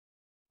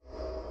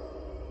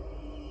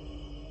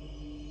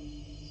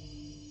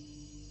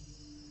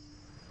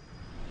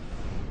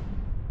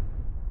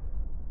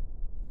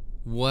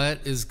What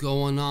is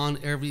going on,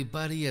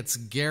 everybody? It's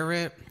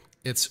Garrett.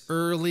 It's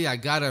early. I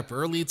got up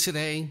early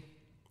today.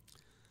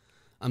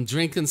 I'm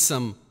drinking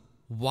some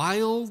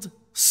wild,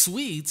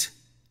 sweet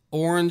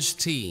orange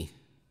tea.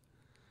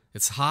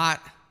 It's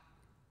hot.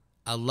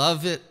 I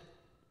love it.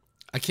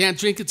 I can't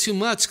drink it too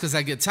much because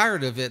I get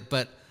tired of it,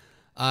 but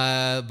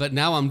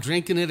now I'm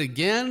drinking it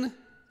again,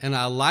 and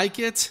I like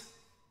it.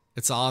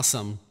 It's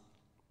awesome.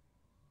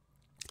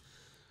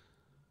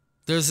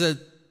 There's a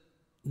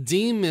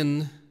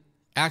demon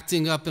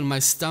acting up in my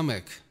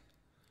stomach.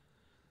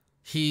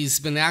 He's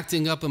been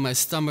acting up in my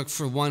stomach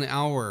for 1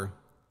 hour.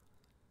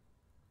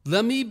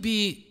 Let me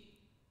be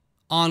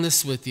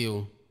honest with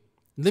you.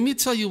 Let me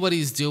tell you what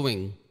he's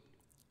doing.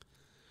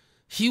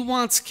 He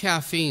wants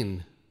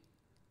caffeine.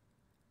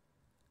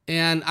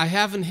 And I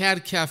haven't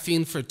had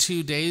caffeine for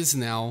 2 days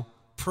now.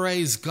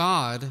 Praise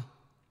God.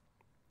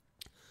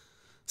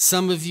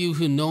 Some of you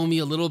who know me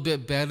a little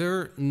bit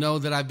better know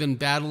that I've been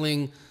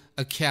battling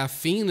a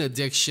caffeine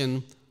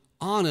addiction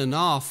on and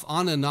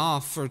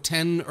off for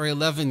 10 or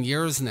 11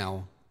 years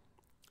now.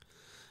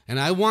 And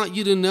I want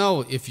you to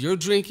know, if you're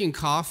drinking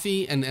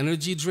coffee and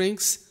energy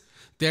drinks,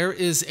 there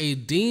is a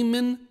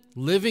demon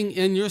living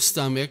in your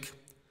stomach.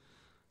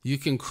 You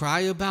can cry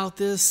about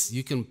this.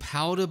 You can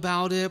pout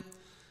about it.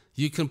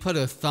 You can put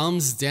a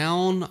thumbs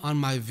down on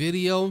my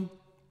video.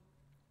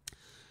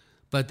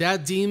 But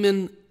that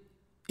demon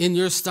in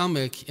your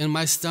stomach, in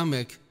my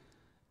stomach,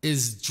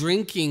 is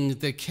drinking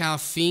the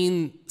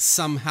caffeine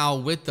somehow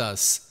with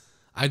us.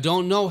 I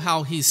don't know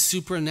how he's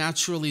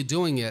supernaturally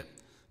doing it,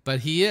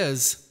 but he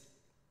is.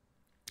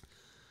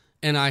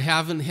 And I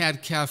haven't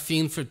had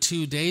caffeine for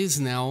 2 days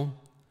now,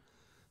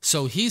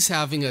 so he's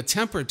having a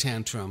temper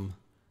tantrum.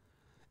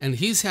 And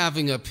he's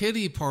having a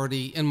pity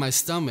party in my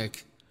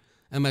stomach,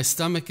 and my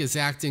stomach is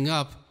acting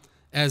up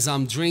as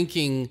I'm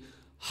drinking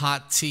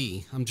hot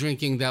tea. I'm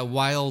drinking that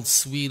wild,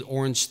 sweet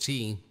orange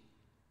tea.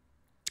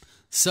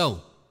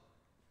 So,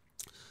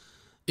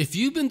 if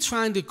you've been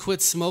trying to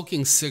quit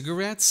smoking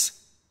cigarettes,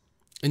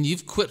 and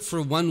you've quit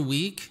for 1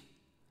 week,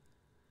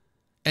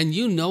 and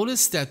you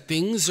notice that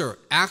things are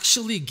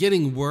actually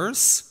getting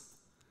worse,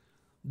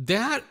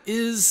 that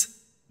is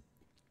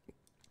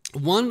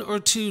 1 or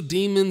 2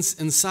 demons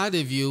inside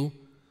of you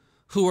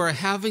who are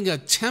having a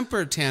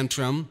temper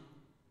tantrum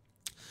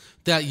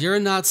that you're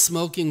not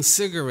smoking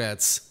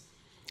cigarettes.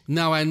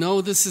 Now, I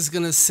know this is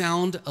going to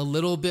sound a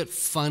little bit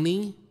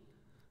funny,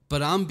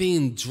 but I'm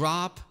being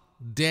drop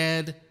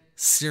dead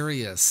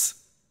serious.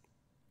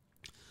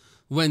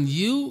 When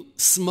you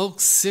smoke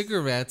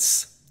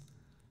cigarettes,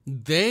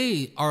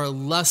 they are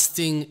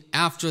lusting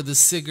after the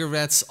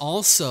cigarettes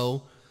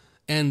also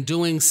and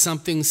doing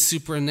something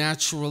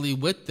supernaturally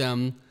with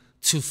them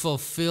to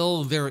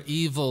fulfill their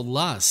evil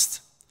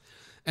lust.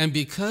 And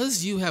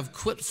because you have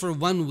quit for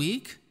 1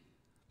 week,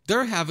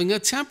 they're having a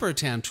temper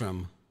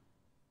tantrum.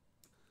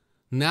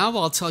 Now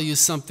I'll tell you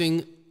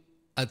something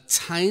a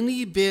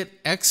tiny bit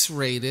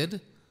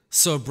X-rated,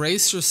 so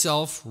brace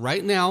yourself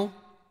right now.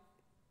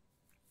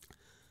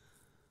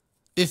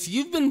 If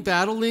you've been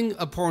battling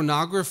a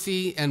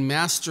pornography and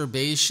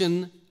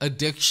masturbation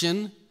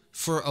addiction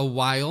for a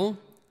while,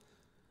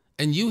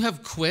 and you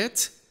have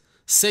quit,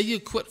 say you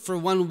quit for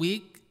 1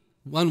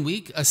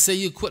 week, say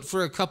you quit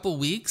for a couple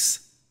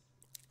weeks,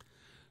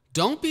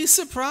 don't be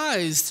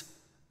surprised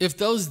if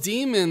those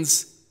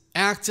demons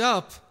act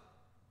up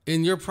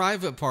in your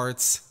private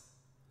parts,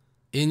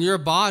 in your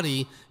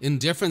body, in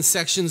different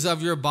sections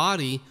of your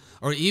body,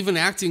 or even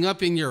acting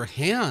up in your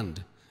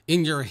hand,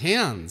 in your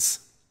hands.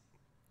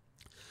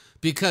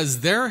 Because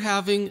they're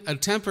having a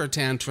temper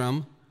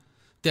tantrum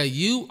that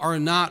you are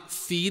not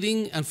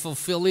feeding and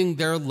fulfilling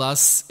their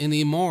lusts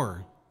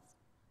anymore.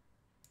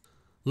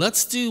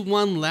 Let's do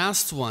one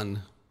last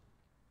one.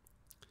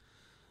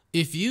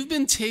 If you've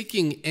been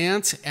taking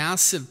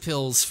antacid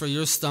pills for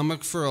your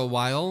stomach for a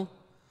while,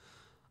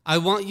 I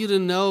want you to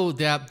know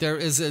that there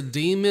is a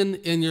demon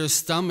in your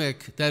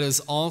stomach that is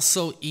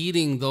also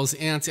eating those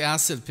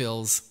antacid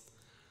pills.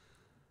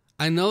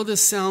 I know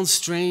this sounds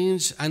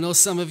strange. I know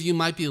some of you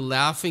might be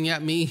laughing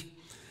at me.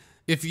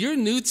 If you're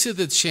new to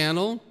the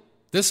channel,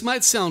 this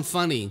might sound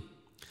funny.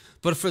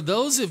 But for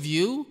those of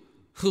you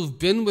who've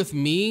been with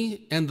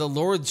me and the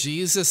Lord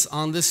Jesus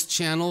on this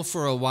channel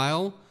for a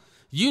while,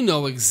 you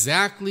know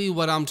exactly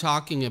what I'm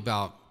talking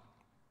about.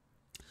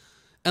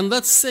 And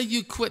let's say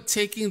you quit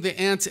taking the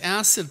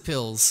antacid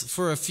pills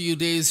for a few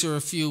days or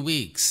a few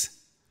weeks.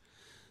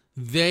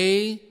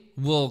 They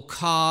will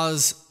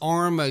cause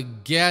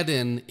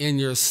Armageddon in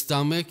your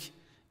stomach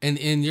and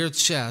in your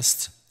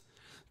chest,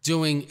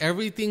 doing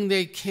everything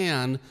they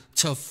can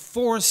to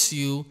force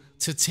you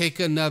to take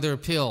another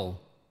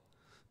pill.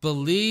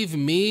 Believe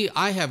me,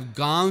 I have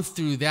gone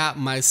through that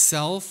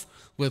myself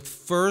with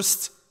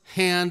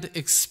first-hand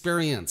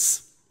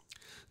experience.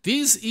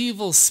 These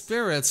evil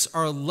spirits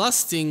are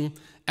lusting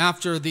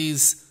after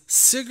these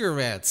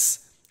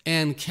cigarettes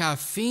and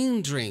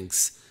caffeine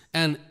drinks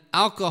and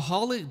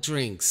alcoholic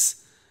drinks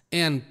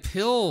and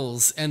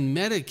pills and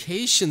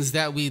medications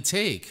that we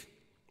take.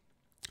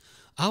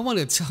 I want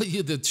to tell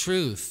you the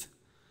truth.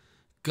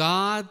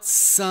 God's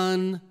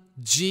Son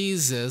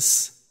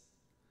Jesus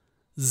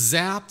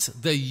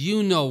zapped the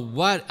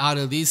you-know-what out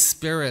of these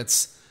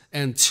spirits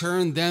and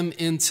turned them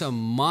into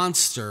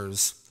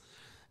monsters.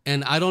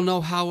 And I don't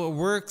know how it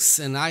works,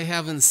 and I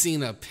haven't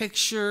seen a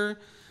picture,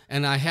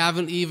 and I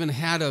haven't even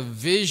had a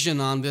vision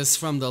on this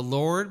from the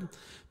Lord,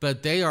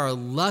 but they are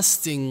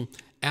lusting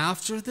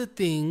after the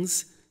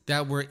things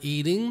that we're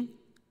eating,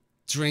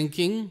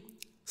 drinking,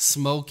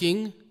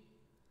 smoking,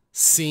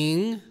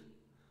 seeing,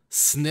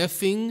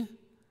 sniffing,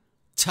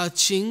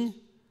 touching,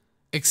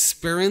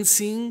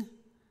 experiencing,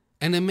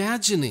 and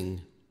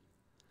imagining.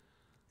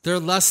 They're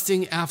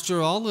lusting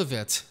after all of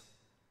it.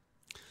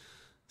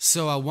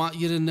 So I want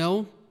you to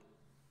know,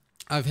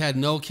 I've had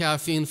no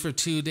caffeine for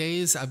 2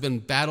 days. I've been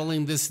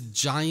battling this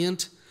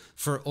giant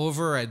for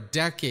over a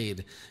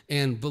decade.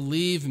 And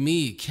believe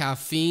me,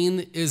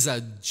 caffeine is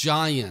a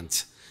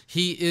giant.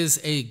 He is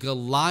a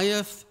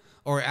Goliath,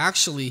 or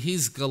actually,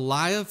 he's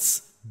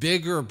Goliath's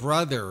bigger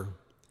brother.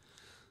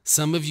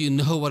 Some of you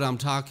know what I'm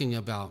talking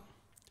about.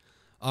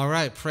 All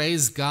right,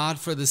 praise God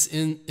for this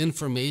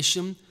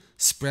information.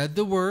 Spread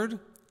the word.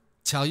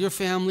 Tell your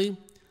family.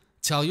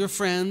 Tell your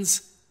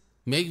friends.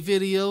 Make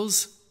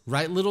videos.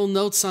 Write little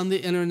notes on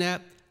the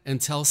internet and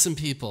tell some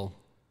people.